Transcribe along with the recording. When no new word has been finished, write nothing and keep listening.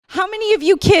How many of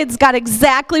you kids got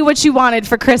exactly what you wanted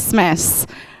for Christmas?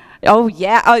 Oh,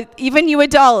 yeah. Even you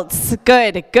adults.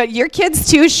 Good. Your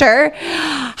kids too, sure.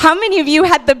 How many of you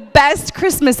had the best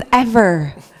Christmas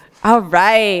ever? All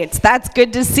right. That's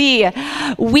good to see.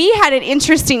 We had an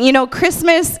interesting,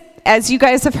 Christmas, as you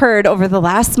guys have heard over the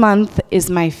last month, is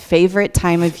my favorite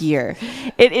time of year.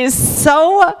 It is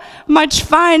so much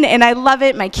fun, and I love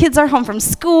it. My kids are home from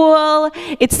school.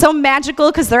 It's so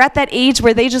magical because they're at that age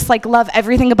where they just love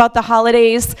everything about the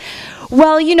holidays.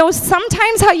 Well,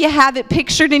 sometimes how you have it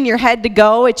pictured in your head to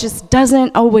go, it just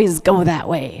doesn't always go that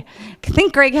way. I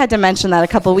think Greg had to mention that a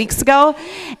couple weeks ago.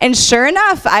 And sure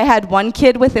enough, I had one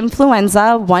kid with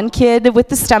influenza, one kid with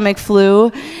the stomach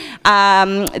flu.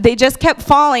 They just kept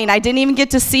falling. I didn't even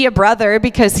get to see a brother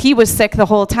because he was sick the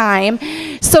whole time.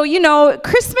 So,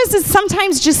 Christmas is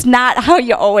sometimes just not how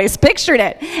you always pictured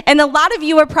it. And a lot of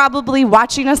you are probably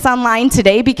watching us online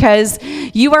today because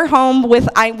you are home with,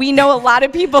 we know a lot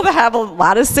of people that have a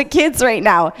lot of sick kids right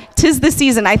now. 'Tis the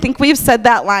season. I think we've said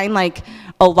that line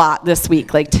a lot this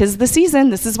week. 'Tis the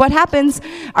season. This is what happens.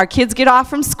 Our kids get off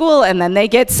from school and then they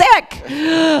get sick.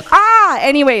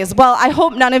 Anyways, well, I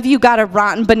hope none of you got a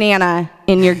rotten banana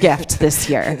in your gift this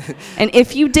year. And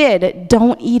if you did,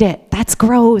 don't eat it. That's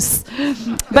gross.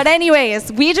 But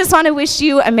anyways, we just want to wish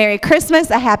you a Merry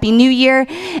Christmas, a Happy New Year.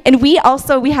 And we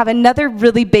have another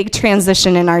really big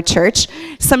transition in our church.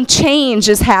 Some change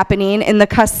is happening in the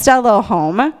Costello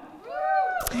home.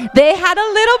 They had a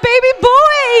little baby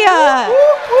boy.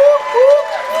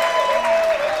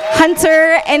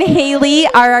 Hunter and Haley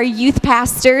are our youth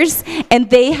pastors, and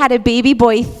they had a baby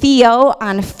boy, Theo,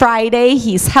 on Friday.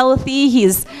 He's healthy.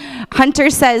 Hunter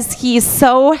says he's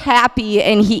so happy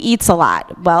and he eats a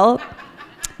lot. Well,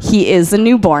 he is a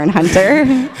newborn, Hunter.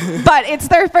 But it's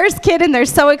their first kid, and they're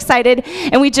so excited,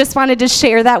 and we just wanted to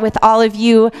share that with all of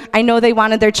you. I know they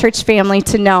wanted their church family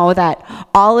to know that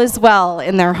all is well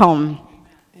in their home.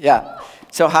 Yeah.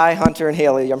 So hi, Hunter and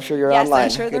Haley. I'm sure you're online. I'm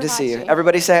sure Good to see you. watching.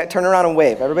 Everybody turn around and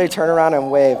wave. Everybody turn around and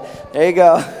wave. There you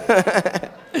go.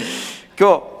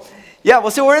 Cool. Yeah, well,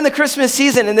 so we're in the Christmas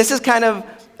season, and this is kind of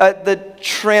the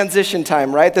transition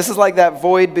time, right? This is like that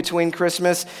void between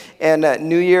Christmas and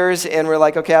New Year's, and we're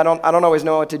like, okay, I don't always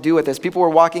know what to do with this. People were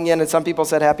walking in, and some people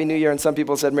said Happy New Year, and some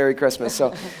people said Merry Christmas.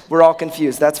 So we're all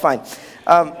confused. That's fine.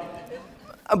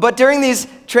 But during these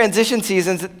transition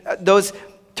seasons, those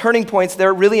turning points,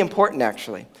 they're really important,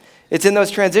 actually. It's in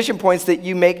those transition points that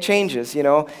you make changes,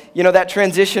 that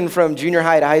transition from junior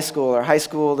high to high school, or high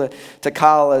school to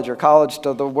college, or college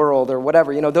to the world, or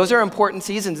whatever. Those are important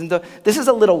seasons, and this is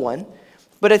a little one.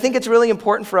 But I think it's really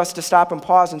important for us to stop and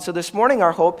pause. And so this morning,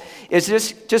 our hope is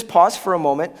just pause for a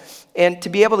moment and to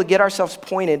be able to get ourselves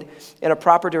pointed in a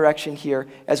proper direction here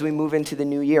as we move into the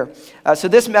new year. So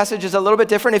this message is a little bit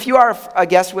different. If you are a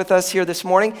guest with us here this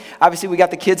morning, obviously we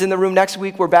got the kids in the room. Next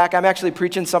week, we're back. I'm actually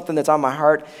preaching something that's on my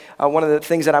heart, one of the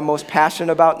things that I'm most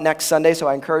passionate about next Sunday. So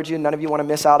I encourage you, none of you want to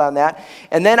miss out on that.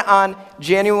 And then on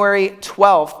January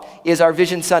 12th, is our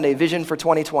Vision Sunday, Vision for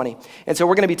 2020. And so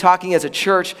we're going to be talking as a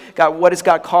church, God, what is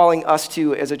God calling us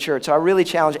to as a church? So I really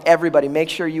challenge everybody, make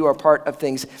sure you are part of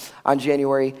things on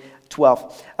January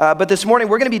 12th. But this morning,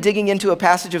 we're going to be digging into a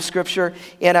passage of Scripture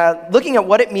and looking at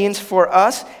what it means for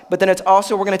us, but then it's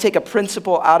also, we're going to take a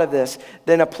principle out of this,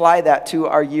 then apply that to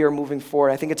our year moving forward.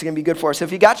 I think it's going to be good for us. So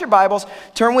if you got your Bibles,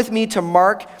 turn with me to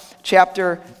Mark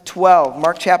chapter 12.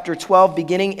 Mark chapter 12,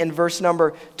 beginning in verse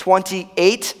number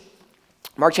 28.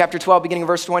 Mark chapter 12, beginning of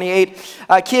verse 28.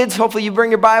 Kids, hopefully you bring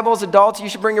your Bibles. Adults, you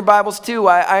should bring your Bibles too.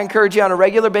 I encourage you on a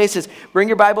regular basis, bring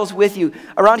your Bibles with you.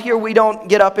 Around here, we don't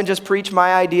get up and just preach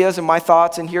my ideas and my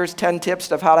thoughts, and here's 10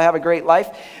 tips of how to have a great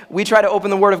life. We try to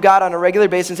open the Word of God on a regular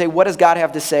basis and say, what does God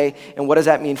have to say, and what does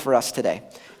that mean for us today?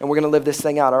 And we're going to live this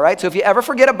thing out, all right? So if you ever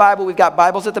forget a Bible, we've got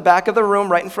Bibles at the back of the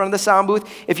room, right in front of the sound booth.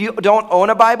 If you don't own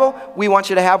a Bible, we want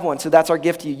you to have one. So that's our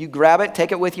gift to you. You grab it,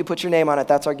 take it with you, put your name on it.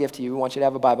 That's our gift to you. We want you to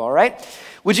have a Bible, all right?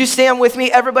 Would you stand with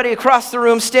me? Everybody across the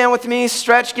room, stand with me.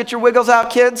 Stretch, get your wiggles out,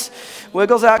 kids.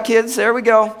 Wiggles out, kids. There we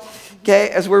go. Okay,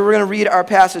 as we're going to read our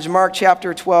passage, Mark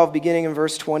chapter 12, beginning in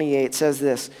verse 28, says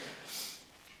this.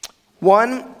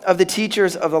 One of the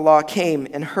teachers of the law came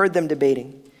and heard them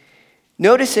debating.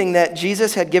 Noticing that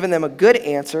Jesus had given them a good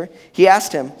answer, he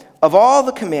asked him, of all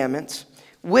the commandments,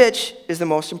 which is the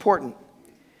most important?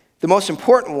 The most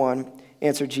important one,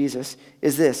 answered Jesus,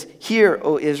 is this. Hear,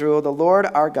 O Israel, the Lord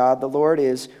our God, the Lord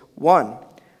is one.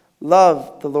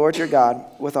 Love the Lord your God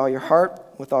with all your heart,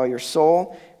 with all your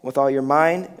soul, with all your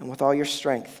mind, and with all your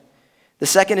strength. The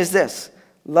second is this.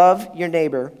 Love your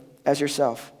neighbor as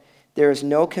yourself. There is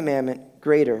no commandment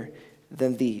greater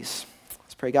than these.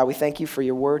 Let's pray. God, we thank you for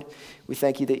your word. We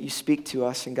thank you that you speak to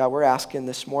us. And God, we're asking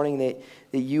this morning that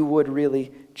you would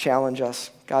really challenge us.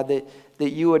 God, that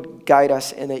you would guide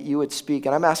us and that you would speak.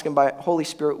 And I'm asking by Holy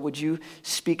Spirit, would you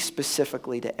speak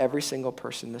specifically to every single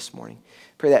person this morning?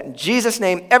 Pray that in Jesus'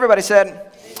 name. Everybody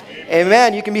said,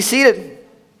 Amen. You can be seated.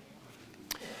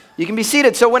 You can be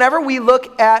seated. So whenever we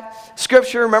look at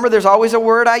Scripture, remember there's always a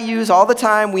word I use all the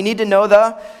time. We need to know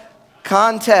the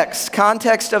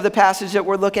context of the passage that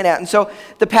we're looking at. And so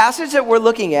the passage that we're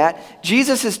looking at,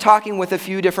 Jesus is talking with a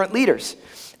few different leaders.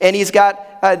 And he's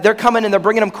got, they're coming and they're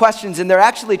bringing him questions, and they're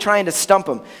actually trying to stump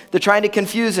him. They're trying to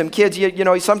confuse him. Kids, you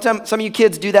know, sometimes some of you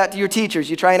kids do that to your teachers.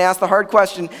 You try and ask the hard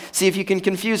question, see if you can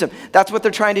confuse him. That's what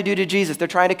they're trying to do to Jesus. They're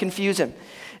trying to confuse him.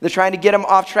 They're trying to get him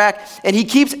off track. And he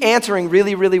keeps answering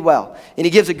really, really well. And he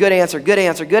gives a good answer, good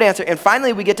answer, good answer. And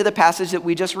finally, we get to the passage that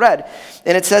we just read.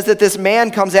 And it says that this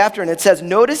man comes after, and it says,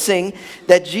 noticing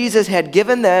that Jesus had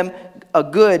given them a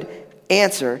good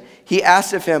answer, he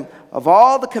asked of him, of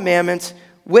all the commandments,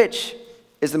 which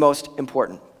is the most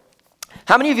important?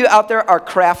 How many of you out there are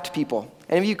craft people?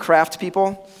 Any of you craft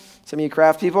people? Some of you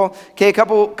craft people? Okay, a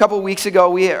couple weeks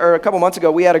ago, a couple months ago,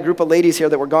 we had a group of ladies here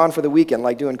that were gone for the weekend,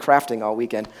 like doing crafting all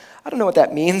weekend. I don't know what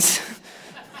that means.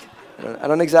 I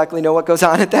don't exactly know what goes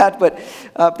on at that, but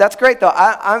that's great though.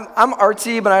 I'm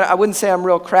artsy, but I wouldn't say I'm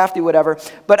real crafty, whatever.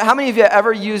 But how many of you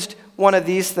ever used one of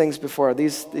these things before?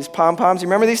 These pom-poms? You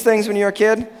remember these things when you were a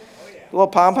kid? Little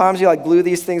pom-poms, you like glue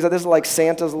these things. This is like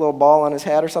Santa's little ball on his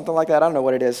head or something like that. I don't know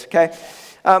what it is, okay?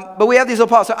 But we have these little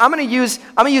balls. So I'm going to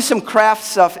use some craft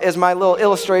stuff as my little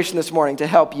illustration this morning to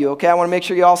help you, okay? I want to make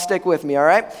sure you all stick with me, all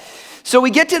right? So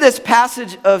we get to this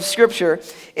passage of Scripture,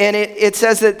 and it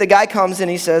says that the guy comes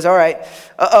and he says, all right,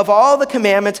 of all the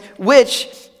commandments, which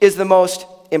is the most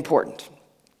important?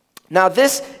 Now,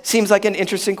 this seems like an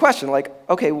interesting question. Like,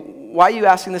 okay, why are you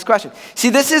asking this question? See,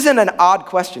 this isn't an odd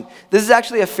question. This is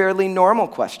actually a fairly normal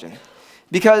question.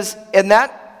 Because in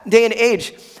that day and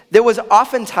age, there was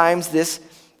oftentimes this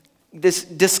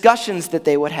discussions that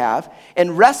they would have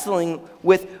and wrestling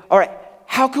with, all right,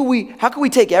 how can we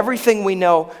take everything we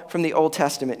know from the Old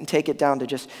Testament and take it down to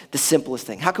just the simplest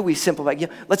thing? How can we simplify?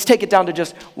 Let's take it down to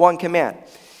just one command.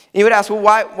 And you would ask, well,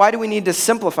 why do we need to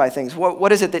simplify things?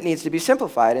 What is it that needs to be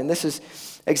simplified? And this is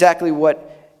exactly what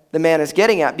the man is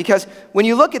getting at. Because when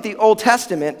you look at the Old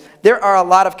Testament, there are a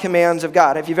lot of commands of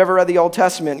God. If you've ever read the Old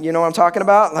Testament, you know what I'm talking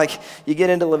about? Like, you get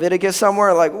into Leviticus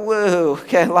somewhere, like, whoa,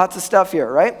 okay, lots of stuff here,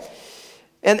 right?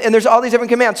 And there's all these different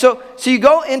commands. So you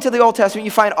go into the Old Testament,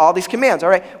 you find all these commands, all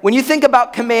right? When you think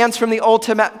about commands from the Old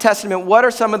Testament, what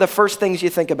are some of the first things you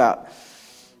think about?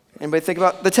 Anybody think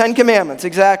about the 10 Commandments?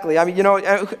 Exactly. I mean, you know,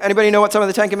 anybody know what some of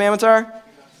the 10 Commandments are?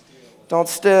 Don't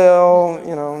steal,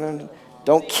 you know,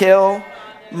 don't kill.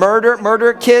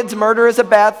 Murder, kids, murder is a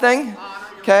bad thing.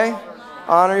 Okay?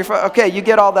 Honor your father. Okay, you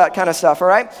get all that kind of stuff, all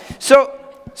right? So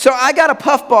I got a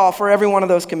puff ball for every one of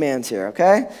those commands here,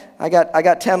 okay? I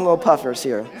got 10 little puffers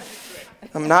here.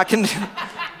 I'm not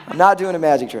doing a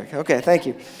magic trick. Okay, thank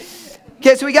you.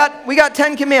 Okay, so we got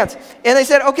 10 commands. And they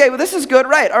said, okay, well, this is good,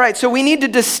 right? All right, so we need to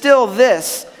distill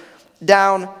this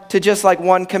down to just like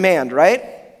one command,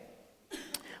 right?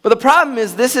 But the problem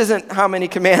is this isn't how many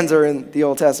commands are in the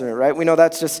Old Testament, right? We know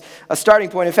that's just a starting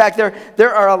point. In fact,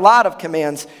 there are a lot of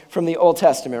commands from the Old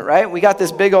Testament, right? We got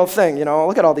this big old thing, you know.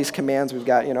 Look at all these commands we've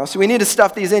got, you know. So we need to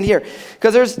stuff these in here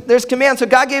because there's commands. So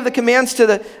God gave the commands to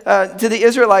the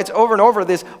Israelites over and over.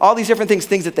 There's all these different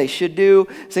things that they should do,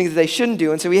 things that they shouldn't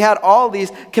do. And so we had all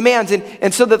these commands.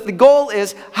 And so that the goal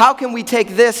is, how can we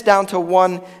take this down to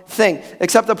one thing?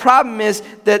 Except the problem is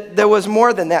that there was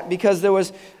more than that, because there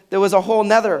was a whole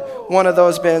nother one of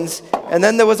those bins, and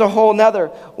then there was a whole nother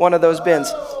one of those bins.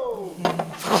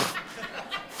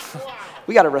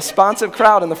 We got a responsive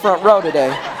crowd in the front row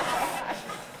today.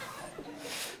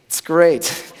 It's great.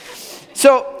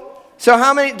 So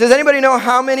how many, does anybody know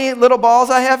how many little balls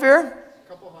I have here? A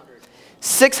couple hundred.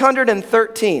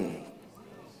 613.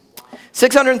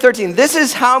 613. This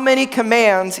is how many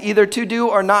commands, either to do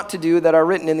or not to do, that are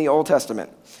written in the Old Testament,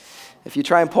 if you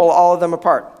try and pull all of them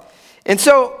apart. And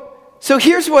so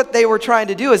here's what they were trying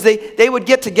to do, is they would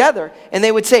get together and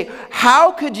they would say,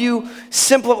 how could you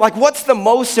simplify, like what's the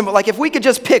most simple, like if we could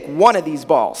just pick one of these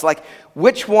balls, like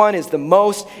which one is the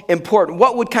most important?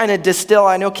 What would kind of distill,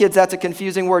 I know kids, that's a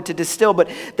confusing word to distill, but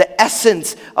the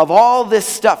essence of all this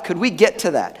stuff, could we get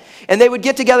to that? And they would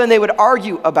get together and they would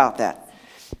argue about that.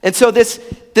 And so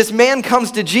this man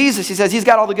comes to Jesus, he says, he's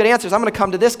got all the good answers, I'm going to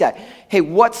come to this guy. Hey,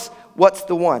 what's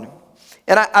the one?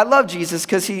 And I love Jesus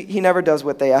because he never does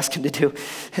what they ask him to do.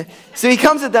 So he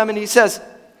comes at them and he says,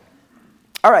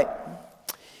 all right,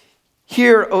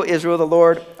 hear, O Israel, the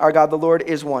Lord, our God, the Lord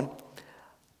is one.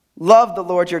 love the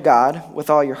Lord your God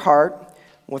with all your heart,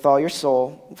 with all your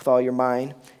soul, with all your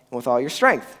mind, and with all your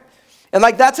strength. And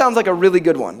like that sounds like a really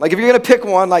good one. Like if you're going to pick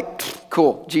one, like,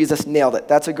 cool, Jesus nailed it.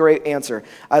 That's a great answer.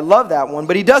 I love that one,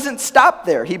 but he doesn't stop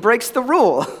there. He breaks the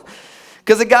rule.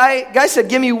 Because the guy said,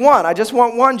 give me one. I just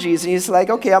want one, Jesus. And he's like,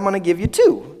 okay, I'm going to give you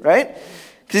two, right?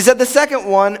 Because he said the second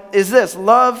one is this: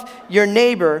 love your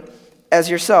neighbor as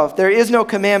yourself. There is no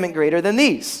commandment greater than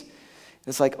these.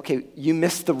 It's like, okay, you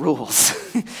missed the rules.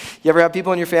 You ever have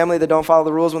people in your family that don't follow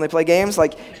the rules when they play games?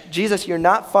 Like, Jesus, you're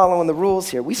not following the rules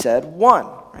here. We said one,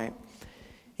 right?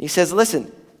 He says,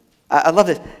 listen, I love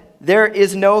this. There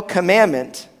is no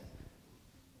commandment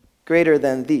greater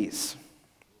than these.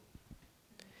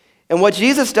 And what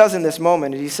Jesus does in this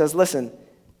moment is he says, listen,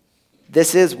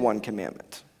 this is one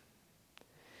commandment.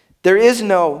 There is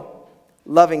no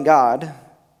loving God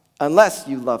unless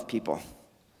you love people.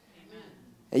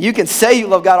 And you can say you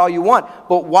love God all you want,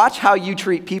 but watch how you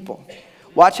treat people.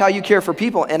 Watch how you care for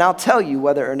people, and I'll tell you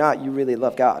whether or not you really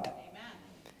love God. Amen.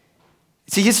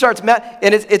 See, he starts,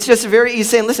 and it's just very easy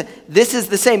saying, listen, this is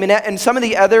the same. And some of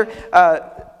the other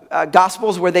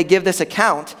Gospels where they give this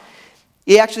account,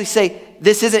 he actually say,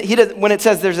 this isn't, he does, when it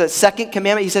says there's a second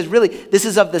commandment, he says, really, this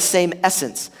is of the same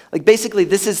essence. Like, basically,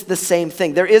 this is the same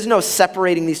thing. There is no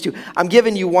separating these two. I'm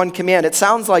giving you one command. It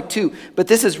sounds like two, but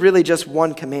this is really just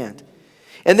one command.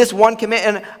 And this one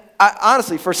command, and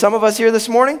honestly, for some of us here this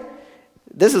morning,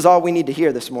 this is all we need to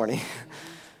hear this morning.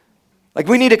 Like,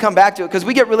 we need to come back to it because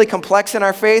we get really complex in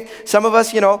our faith. Some of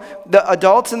us, the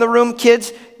adults in the room,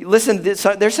 kids, listen,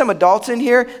 there's some adults in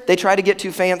here, they try to get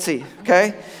too fancy,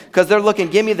 okay? Because they're looking,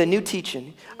 give me the new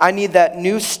teaching. I need that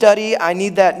new study. I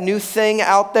need that new thing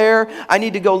out there. I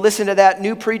need to go listen to that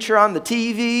new preacher on the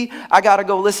TV. I got to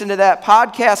go listen to that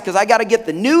podcast because I got to get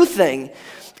the new thing.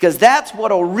 Because that's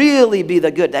what will really be the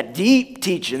good, that deep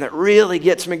teaching that really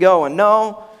gets me going.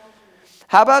 No.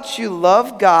 How about you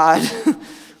love God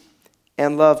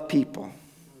and love people?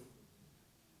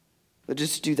 But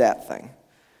just do that thing.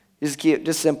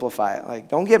 Just simplify it. Like,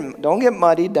 don't get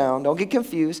muddied down. Don't get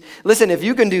confused. Listen, if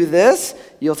you can do this,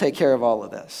 you'll take care of all of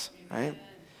this, right?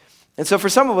 And so for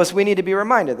some of us, we need to be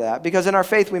reminded of that because in our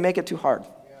faith, we make it too hard.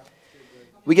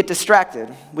 We get distracted.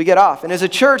 We get off. And as a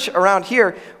church around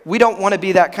here, we don't want to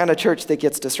be that kind of church that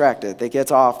gets distracted, that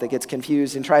gets off, that gets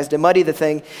confused and tries to muddy the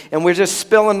thing. And we're just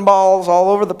spilling balls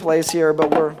all over the place here, but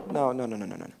no.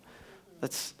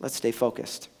 Let's stay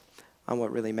focused on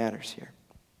what really matters here.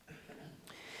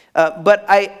 But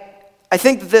I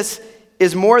think that this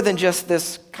is more than just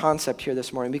this concept here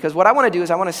this morning, because what I want to do is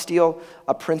I want to steal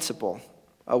a principle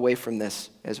away from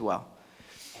this as well.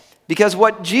 Because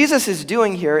what Jesus is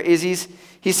doing here is he's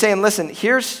saying, listen,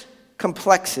 here's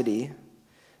complexity.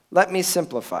 Let me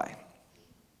simplify.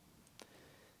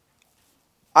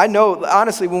 I know,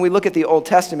 honestly, when we look at the Old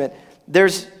Testament,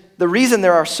 the reason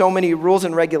there are so many rules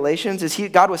and regulations is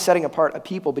God was setting apart a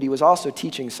people, but he was also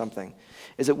teaching something,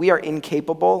 is that we are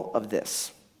incapable of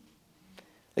this.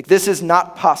 Like, this is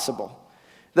not possible.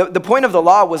 The point of the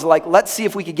law was like, let's see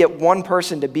if we could get one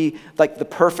person to be like the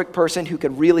perfect person who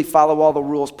could really follow all the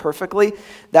rules perfectly.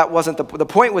 That wasn't the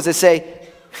point was to say,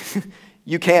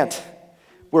 you can't.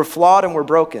 We're flawed and we're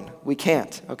broken. We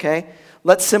can't, okay?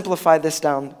 Let's simplify this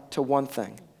down to one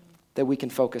thing that we can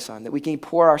focus on, that we can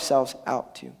pour ourselves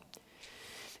out to.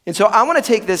 And so I want to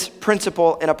take this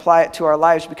principle and apply it to our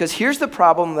lives, because here's the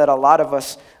problem that a lot of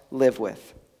us live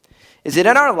with, is that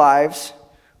in our lives,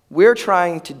 we're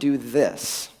trying to do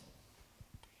this.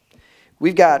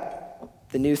 We've got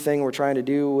the new thing we're trying to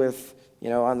do with,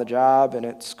 on the job and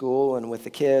at school and with the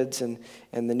kids, and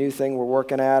the new thing we're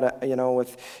working at,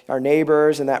 with our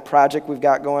neighbors, and that project we've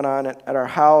got going on at our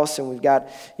house, and we've got,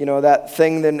 that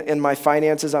thing then in my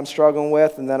finances I'm struggling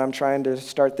with, and then I'm trying to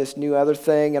start this new other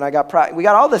thing, and we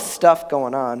got all this stuff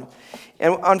going on.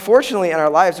 And unfortunately in our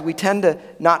lives, we tend to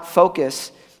not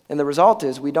focus, and the result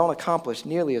is we don't accomplish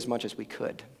nearly as much as we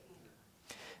could.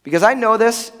 Because I know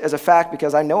this as a fact,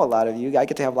 because I know a lot of you. I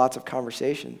get to have lots of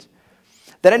conversations.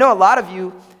 That I know a lot of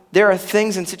you, there are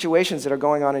things and situations that are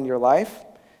going on in your life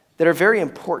that are very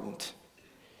important.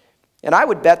 And I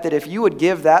would bet that if you would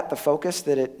give that the focus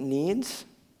that it needs,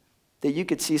 that you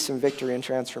could see some victory and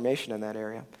transformation in that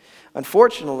area.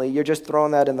 Unfortunately, you're just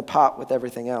throwing that in the pot with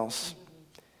everything else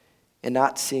and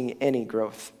not seeing any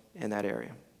growth in that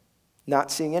area. Not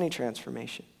seeing any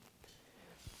transformation.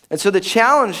 And so the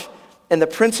challenge and the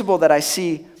principle that I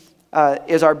see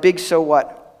is our big so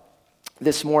what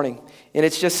this morning. And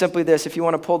it's just simply this. If you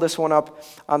want to pull this one up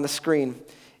on the screen,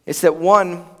 it's that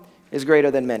one is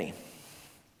greater than many.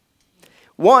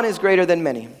 One is greater than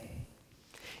many.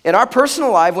 In our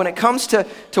personal life, when it comes to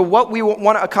what we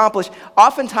want to accomplish,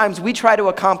 oftentimes we try to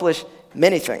accomplish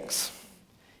many things.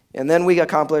 And then we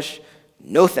accomplish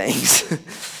no things.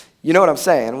 You know what I'm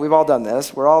saying? We've all done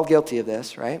this. We're all guilty of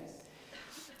this, right?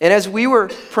 And as we were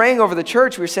praying over the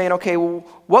church, we were saying, okay, well,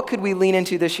 what could we lean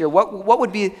into this year? What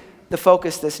would be the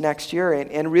focus this next year?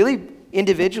 And really,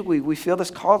 individually, we feel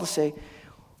this call to say,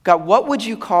 God, what would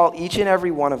you call each and every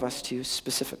one of us to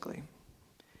specifically?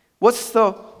 What's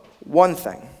the one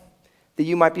thing that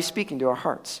you might be speaking to our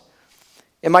hearts?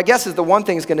 And my guess is the one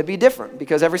thing is going to be different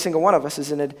because every single one of us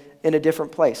is in a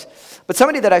different place. But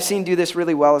somebody that I've seen do this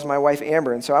really well is my wife,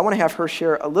 Amber. And so I want to have her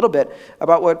share a little bit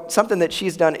about something that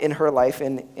she's done in her life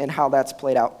and how that's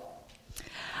played out.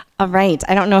 All right.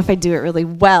 I don't know if I do it really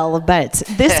well, but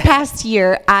this past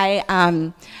year,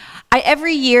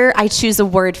 every year I choose a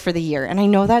word for the year. And I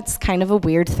know that's kind of a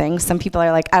weird thing. Some people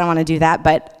are like, I don't want to do that,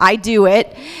 but I do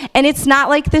it. And it's not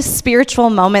like this spiritual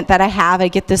moment that I have. I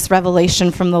get this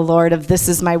revelation from the Lord of this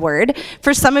is my word.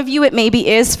 For some of you, it maybe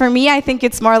is. For me, I think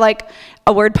it's more like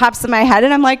a word pops in my head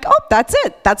and I'm like, oh, that's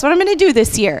it. That's what I'm going to do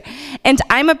this year. And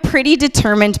I'm a pretty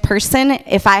determined person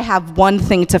if I have one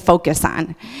thing to focus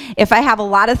on. If I have a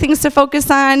lot of things to focus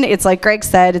on, it's like Greg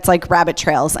said, it's like rabbit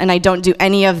trails, and I don't do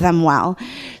any of them well.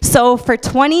 So for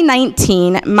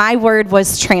 2019, my word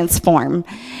was transform.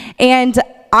 And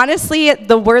honestly,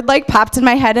 the word like popped in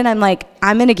my head and I'm like,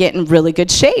 I'm going to get in really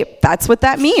good shape. That's what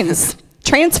that means.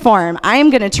 Transform. I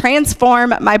am going to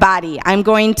transform my body. I'm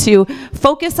going to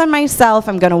focus on myself.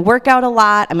 I'm going to work out a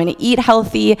lot. I'm going to eat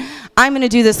healthy. I'm going to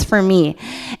do this for me.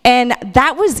 And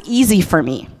that was easy for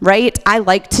me, right? I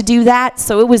like to do that,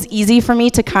 so it was easy for me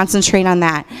to concentrate on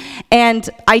that. And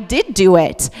I did do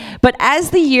it. But as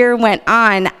the year went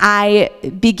on, I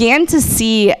began to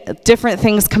see different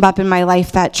things come up in my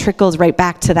life that trickled right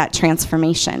back to that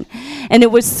transformation. And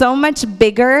it was so much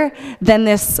bigger than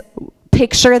this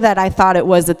picture that I thought it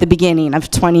was at the beginning of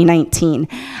 2019.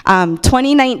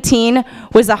 2019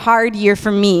 was a hard year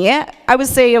for me. I would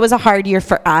say it was a hard year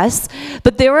for us,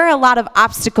 but there were a lot of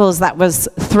obstacles that was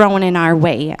thrown in our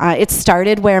way. It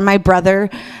started where my brother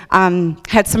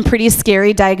had some pretty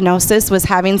scary diagnosis, was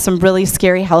having some really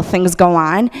scary health things go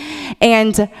on,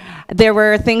 and there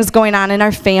were things going on in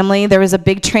our family. There was a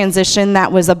big transition that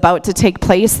was about to take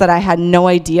place that I had no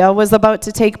idea was about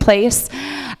to take place.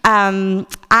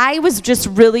 I was just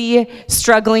really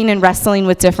struggling and wrestling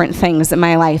with different things in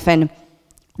my life, and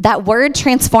that word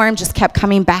transform just kept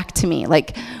coming back to me.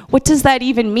 Like, what does that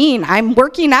even mean? I'm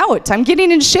working out. I'm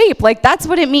getting in shape. Like, that's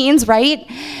what it means, right?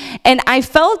 And I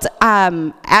felt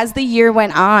as the year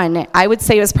went on, I would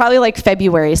say it was probably like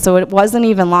February, so it wasn't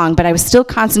even long, but I was still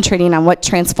concentrating on what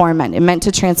transform meant. It meant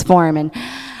to transform, and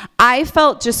I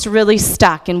felt just really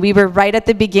stuck, and we were right at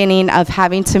the beginning of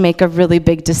having to make a really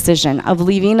big decision of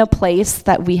leaving a place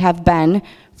that we have been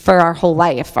for our whole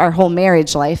life, our whole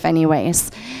marriage life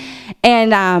anyways.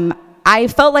 And I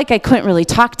felt like I couldn't really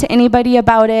talk to anybody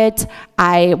about it.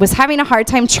 I was having a hard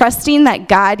time trusting that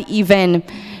God even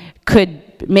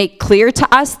could make clear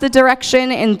to us the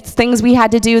direction and things we had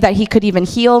to do, that he could even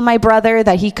heal my brother,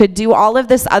 that he could do all of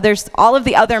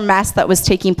the other mess that was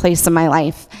taking place in my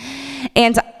life.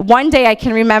 And one day I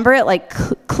can remember it like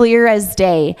clear as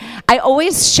day. I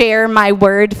always share my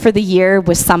word for the year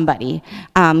with somebody.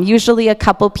 Usually a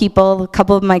couple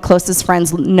of my closest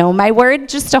friends know my word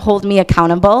just to hold me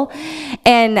accountable.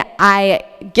 And I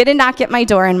get a knock at my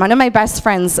door, and one of my best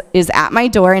friends is at my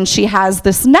door, and she has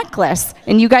this necklace.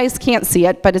 And you guys can't see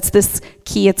it, but it's this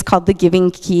key. It's called the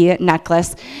Giving Key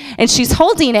necklace. And she's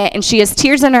holding it, and she has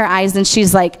tears in her eyes, and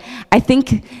she's like, I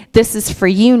think this is for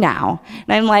you now.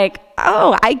 And I'm like,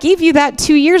 oh, I gave you that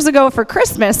 2 years ago for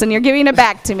Christmas, and you're giving it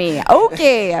back to me.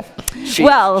 Okay.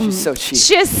 Well, she's so cheap.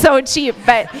 She's so cheap,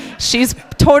 but she's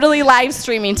totally live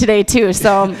streaming today too.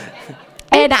 So,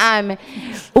 and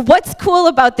what's cool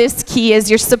about this key is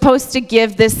you're supposed to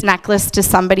give this necklace to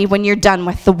somebody when you're done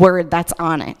with the word that's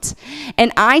on it.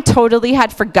 And I totally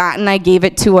had forgotten I gave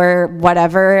it to her,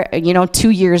 2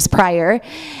 years prior.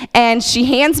 And she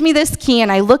hands me this key,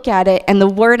 and I look at it, and the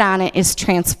word on it is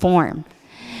transform.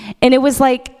 And it was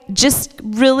like just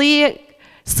really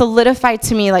solidified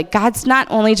to me, like God's not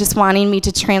only just wanting me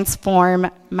to transform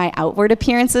my outward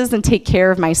appearances and take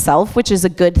care of myself, which is a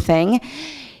good thing.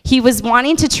 He was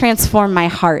wanting to transform my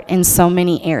heart in so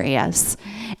many areas.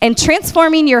 And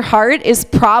transforming your heart is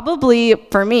probably,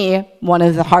 for me, one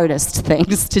of the hardest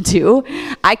things to do.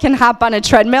 I can hop on a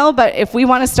treadmill, but if we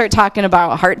want to start talking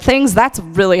about heart things, that's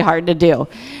really hard to do.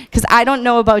 Because I don't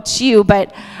know about you,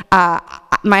 but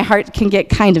my heart can get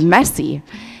kind of messy.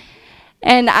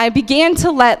 And I began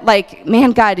to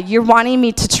man, God, you're wanting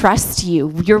me to trust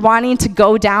you. You're wanting to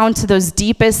go down to those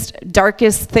deepest,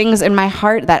 darkest things in my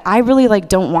heart that I really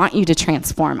don't want you to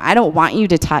transform. I don't want you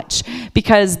to touch,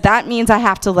 because that means I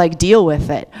have to deal with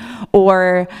it.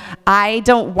 Or I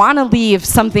don't want to leave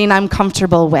something I'm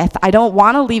comfortable with. I don't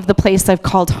want to leave the place I've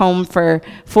called home for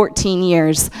 14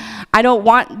 years. I don't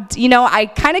want, I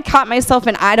kind of caught myself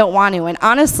and I don't want to. And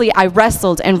honestly, I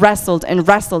wrestled and wrestled and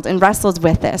wrestled and wrestled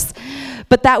with this.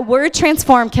 But that word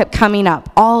transform kept coming up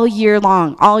all year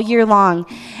long.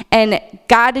 And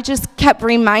God just kept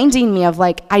reminding me of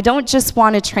I don't just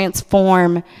want to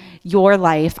transform your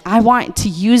life. I want to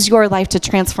use your life to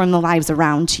transform the lives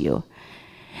around you.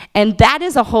 And that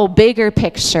is a whole bigger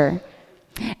picture.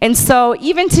 And so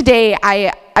even today,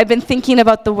 I've been thinking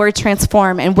about the word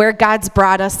transform and where God's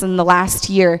brought us in the last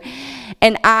year.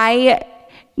 And I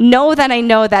know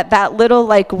that little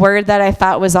word that I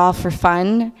thought was all for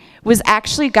fun was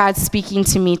actually God speaking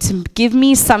to me to give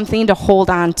me something to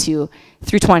hold on to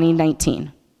through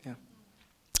 2019. Yeah.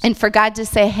 And for God to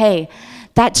say, hey,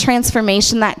 that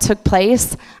transformation that took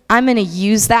place, I'm going to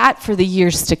use that for the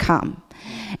years to come.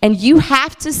 And you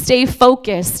have to stay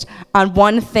focused on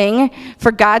one thing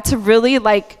for God to really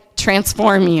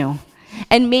transform you.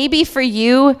 And maybe for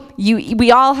you,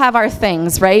 we all have our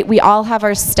things, right? We all have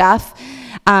our stuff.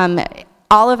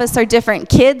 All of us are different.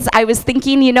 Kids, I was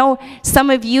thinking, some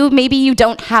of you, maybe you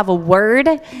don't have a word.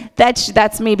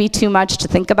 That's maybe too much to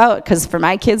think about, because for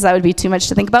my kids, that would be too much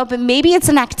to think about. But maybe it's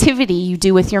an activity you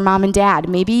do with your mom and dad.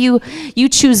 Maybe you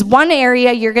choose one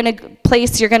area you're going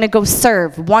to go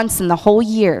serve once in the whole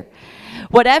year.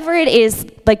 Whatever it is,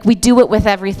 we do it with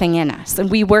everything in us, and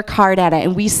we work hard at it,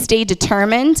 and we stay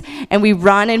determined, and we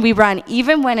run,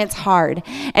 even when it's hard.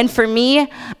 And for me,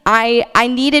 I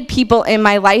needed people in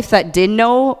my life that did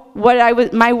know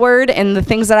my word and the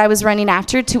things that I was running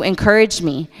after to encourage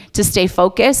me to stay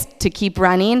focused, to keep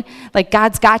running.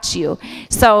 God's got you.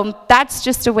 So that's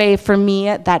just a way for me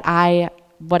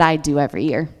what I do every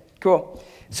year. Cool.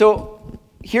 So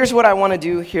here's what I want to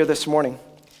do here this morning.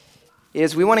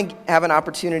 Is we want to have an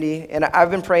opportunity, and I've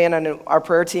been praying, and our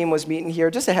prayer team was meeting here.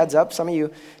 Just a heads up, some of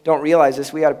you don't realize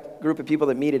this. We got a group of people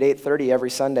that meet at 8:30 every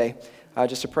Sunday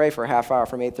just to pray for a half hour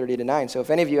from 8:30 to 9. So if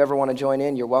any of you ever want to join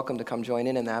in, you're welcome to come join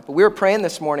in that. But we were praying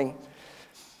this morning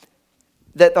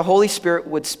that the Holy Spirit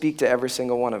would speak to every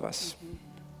single one of us.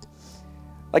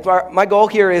 My goal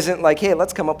here isn't hey,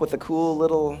 let's come up with a cool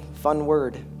little fun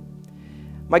word.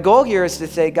 My goal here is to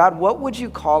say, God, what would you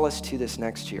call us to this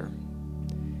next year?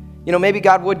 Maybe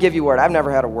God would give you a word. I've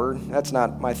never had a word. That's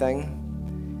not my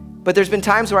thing. But there's been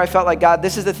times where I felt God,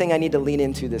 this is the thing I need to lean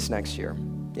into this next year.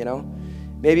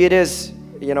 Maybe it is,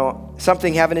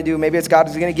 something having to do, maybe it's God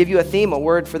is going to give you a theme, a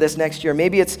word for this next year.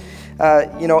 Maybe it's,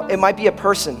 it might be a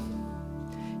person.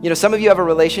 Some of you have a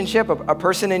relationship, a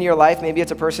person in your life. Maybe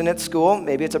it's a person at school.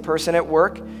 Maybe it's a person at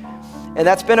work. And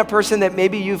that's been a person that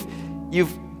maybe you've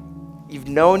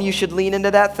known you should lean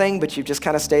into that thing, but you've just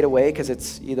kind of stayed away because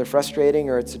it's either frustrating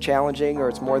or it's challenging or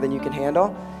it's more than you can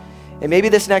handle. And maybe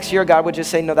this next year, God would just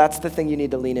say, no, that's the thing you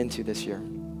need to lean into this year.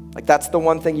 That's the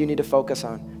one thing you need to focus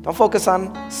on. Don't focus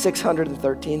on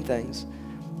 613 things.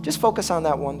 Just focus on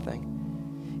that one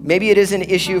thing. Maybe it is an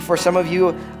issue for some of you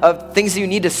of things you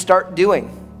need to start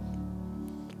doing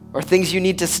or things you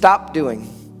need to stop doing.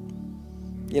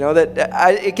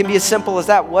 It can be as simple as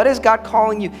that. What is God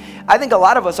calling you? I think a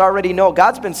lot of us already know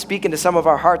God's been speaking to some of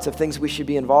our hearts of things we should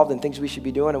be involved in, things we should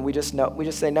be doing, and we just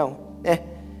say no.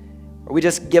 Or we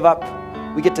just give up.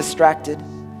 We get distracted,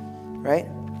 right?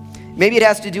 Maybe it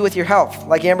has to do with your health.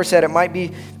 Like Amber said, it might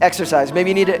be exercise.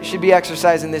 Maybe you should be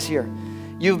exercising this year.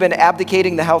 You've been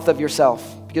abdicating the health of yourself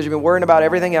because you've been worrying about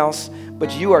everything else,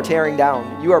 but you are tearing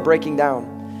down. You are breaking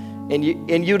down. And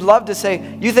you'd love to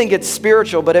say, you think it's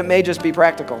spiritual, but it may just be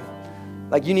practical.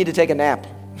 You need to take a nap.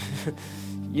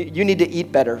 you need to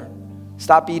eat better.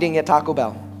 Stop eating at Taco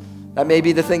Bell. That may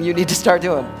be the thing you need to start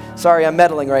doing. Sorry, I'm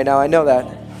meddling right now. I know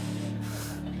that.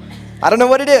 I don't know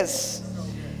what it is.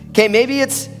 Okay, maybe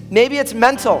it's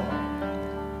mental.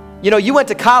 You went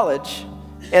to college,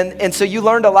 and so you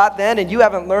learned a lot then, and you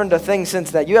haven't learned a thing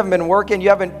since then. You haven't been working. You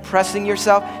haven't been pressing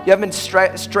yourself. You haven't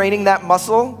been straining that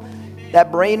muscle. That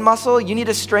brain muscle, you need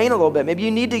to strain a little bit. Maybe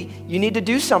you need to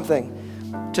do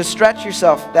something to stretch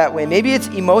yourself that way. Maybe it's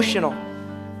emotional.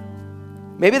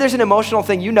 Maybe there's an emotional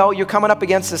thing. You're coming up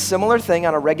against a similar thing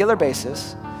on a regular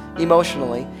basis,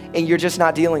 emotionally, and you're just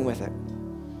not dealing with it.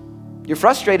 You're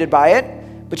frustrated by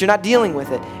it, but you're not dealing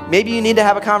with it. Maybe you need to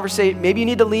have a conversation. Maybe you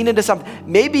need to lean into something.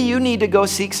 Maybe you need to go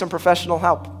seek some professional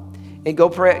help and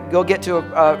go get to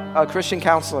a Christian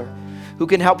counselor who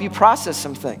can help you process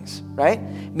some things, right?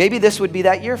 Maybe this would be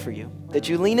that year for you. that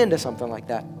you lean into something like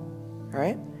that, all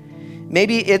right?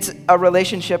 Maybe it's a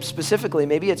relationship specifically.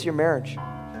 Maybe it's your marriage.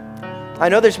 I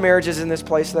know there's marriages in this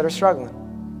place that are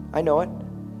struggling. I know it.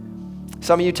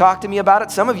 Some of you talk to me about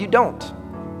it. Some of you don't.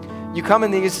 You come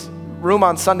in these room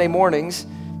on Sunday mornings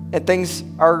and things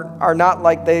are not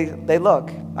like they look.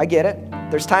 I get it.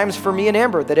 There's times for me and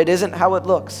Amber that it isn't how it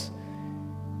looks.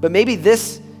 But maybe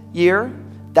this year,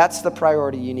 that's the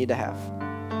priority you need to have.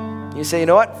 You say, you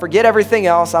know what? Forget everything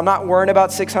else. I'm not worrying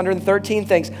about 613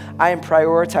 things. I am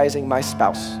prioritizing my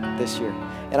spouse this year.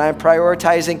 And I am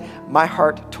prioritizing my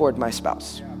heart toward my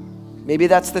spouse. Maybe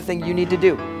that's the thing you need to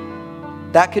do.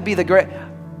 That could be the great...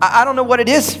 I don't know what it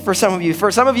is for some of you. For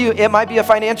some of you, it might be a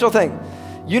financial thing.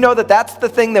 You know that that's the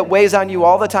thing that weighs on you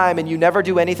all the time and you never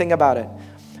do anything about it.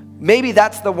 Maybe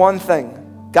that's the one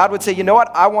thing. God would say, you know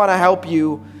what? I want to help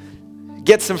you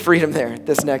get some freedom there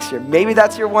this next year. Maybe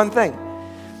that's your one thing.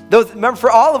 Remember, for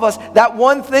all of us, that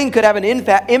one thing could have an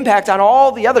impact on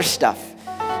all the other stuff.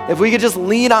 If we could just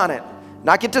lean on it,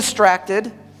 not get distracted,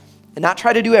 and not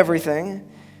try to do everything,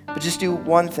 but just do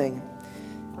one thing.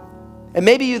 And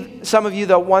maybe some of you,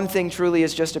 the one thing truly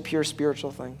is just a pure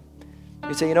spiritual thing.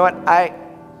 You say, you know what, I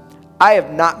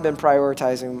have not been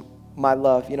prioritizing my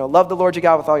love. Love the Lord your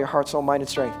God with all your heart, soul, mind, and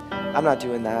strength. I'm not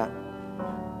doing that.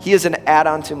 He is an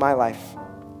add-on to my life.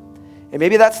 And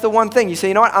maybe that's the one thing. You say,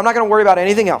 you know what, I'm not going to worry about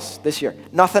anything else this year.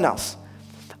 Nothing else.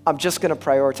 I'm just going to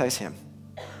prioritize him.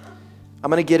 I'm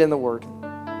going to get in the Word.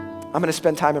 I'm going to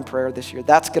spend time in prayer this year.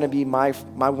 That's going to be my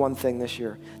one thing this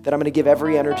year that I'm going to give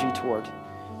every energy toward.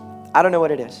 I don't know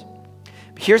what it is.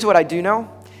 But here's what I do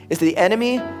know, is the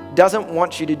enemy doesn't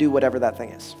want you to do whatever that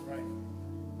thing is.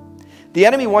 The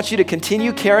enemy wants you to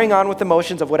continue carrying on with the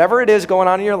motions of whatever it is going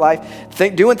on in your life,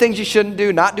 doing things you shouldn't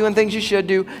do, not doing things you should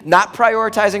do, not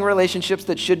prioritizing relationships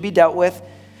that should be dealt with,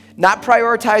 not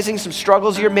prioritizing some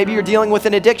struggles maybe you're dealing with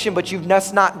an addiction, but you're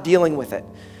just not dealing with it,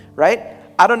 right?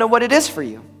 I don't know what it is for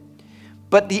you.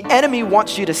 But the enemy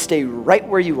wants you to stay right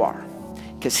where you are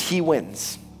because he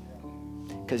wins.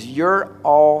 Because you're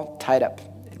all tied up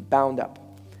and bound up.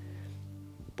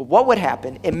 But what would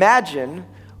happen? Imagine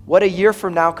what a year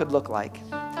from now could look like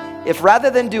if rather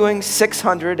than doing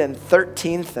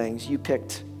 613 things, you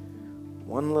picked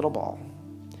one little ball.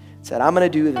 Said, I'm going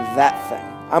to do that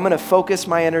thing. I'm going to focus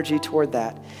my energy toward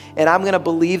that. And I'm going to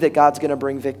believe that God's going to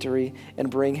bring victory and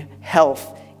bring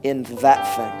health in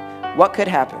that thing. What could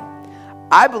happen?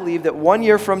 I believe that 1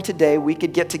 year from today, we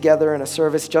could get together in a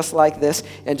service just like this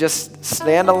and just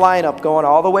stand a lineup going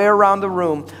all the way around the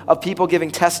room of people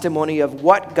giving testimony of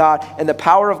what God and the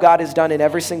power of God has done in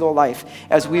every single life.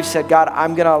 As we've said, God,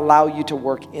 I'm going to allow you to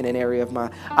work in an area of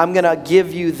mine. I'm going to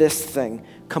give you this thing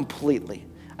completely.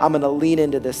 I'm going to lean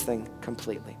into this thing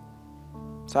completely.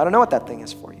 So I don't know what that thing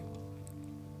is for you.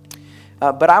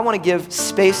 But I want to give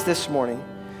space this morning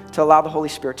to allow the Holy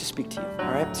Spirit to speak to you,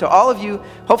 all right? So all of you,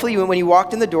 hopefully when you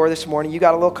walked in the door this morning, you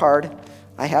got a little card.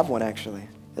 I have one, actually.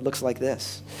 It looks like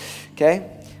this,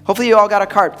 okay? Hopefully you all got a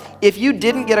card. If you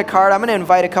didn't get a card, I'm going to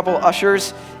invite a couple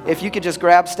ushers, if you could just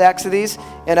grab stacks of these.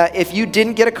 And if you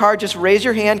didn't get a card, just raise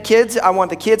your hand. Kids, I want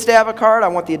the kids to have a card. I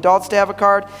want the adults to have a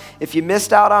card. If you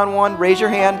missed out on one, raise your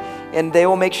hand, and they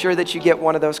will make sure that you get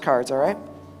one of those cards, all right?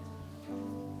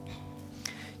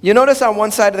 You notice on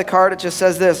one side of the card, it just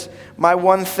says this, my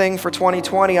one thing for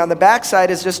 2020. On the back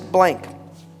side is just blank.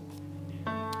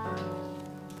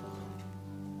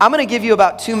 I'm going to give you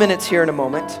about 2 minutes here in a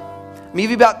moment. I'm going to give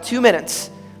you about 2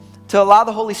 minutes to allow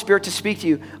the Holy Spirit to speak to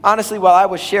you. Honestly, while I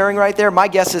was sharing right there, my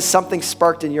guess is something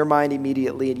sparked in your mind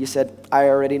immediately, and you said, I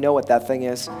already know what that thing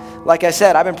is. Like I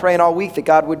said, I've been praying all week that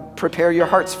God would prepare your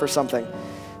hearts for something,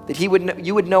 that you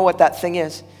would know what that thing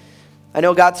is. I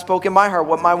know God spoke in my heart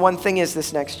what my one thing is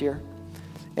this next year.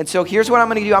 And so here's what I'm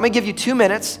going to do. I'm going to give you 2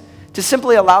 minutes to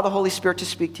simply allow the Holy Spirit to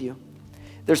speak to you.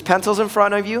 There's pencils in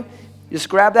front of you. Just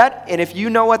grab that. And if you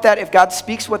know if God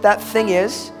speaks what that thing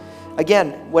is,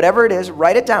 again, whatever it is,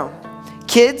 write it down.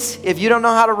 Kids, if you don't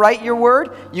know how to write your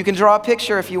word, you can draw a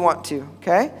picture if you want to,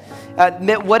 okay?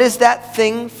 What is that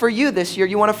thing for you this year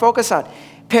you want to focus on?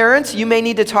 Parents, you may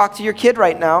need to talk to your kid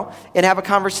right now and have a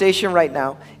conversation right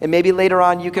now. And maybe later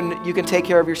on you can take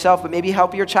care of yourself, but maybe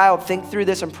help your child think through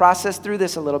this and process through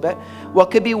this a little bit. What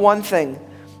could be one thing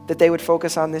that they would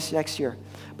focus on this next year?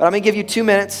 But I'm going to give you 2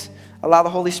 minutes. Allow the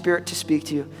Holy Spirit to speak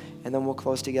to you, and then we'll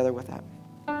close together with that.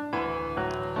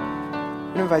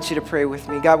 I'm going to invite you to pray with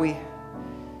me. God, we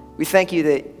thank you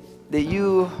that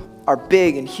you are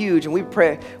big and huge, and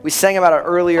we sang about it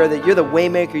earlier, that you're the way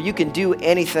maker. You can do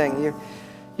anything.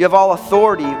 You have all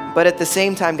authority, but at the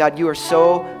same time, God, you are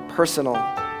so personal.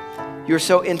 You're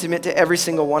so intimate to every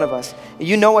single one of us.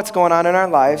 You know what's going on in our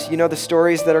lives. You know the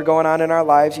stories that are going on in our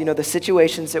lives. You know the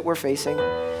situations that we're facing.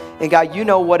 And God, you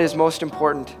know what is most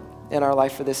important in our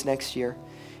life for this next year.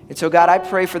 And so God, I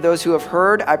pray for those who have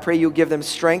heard, I pray you give them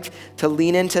strength to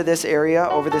lean into this area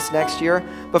over this next year.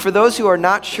 But for those who are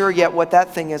not sure yet what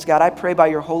that thing is, God, I pray by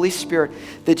your Holy Spirit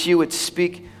that you would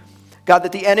speak. God,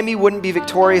 that the enemy wouldn't be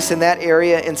victorious in that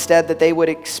area. Instead, that they would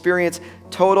experience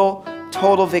total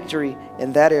victory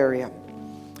in that area.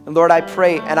 And Lord, I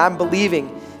pray, and I'm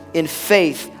believing in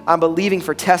faith, I'm believing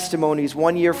for testimonies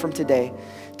 1 year from today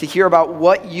to hear about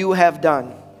what you have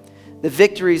done, the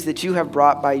victories that you have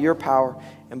brought by your power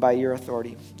and by your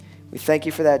authority. We thank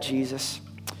you for that, Jesus.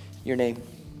 In your name,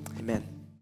 amen.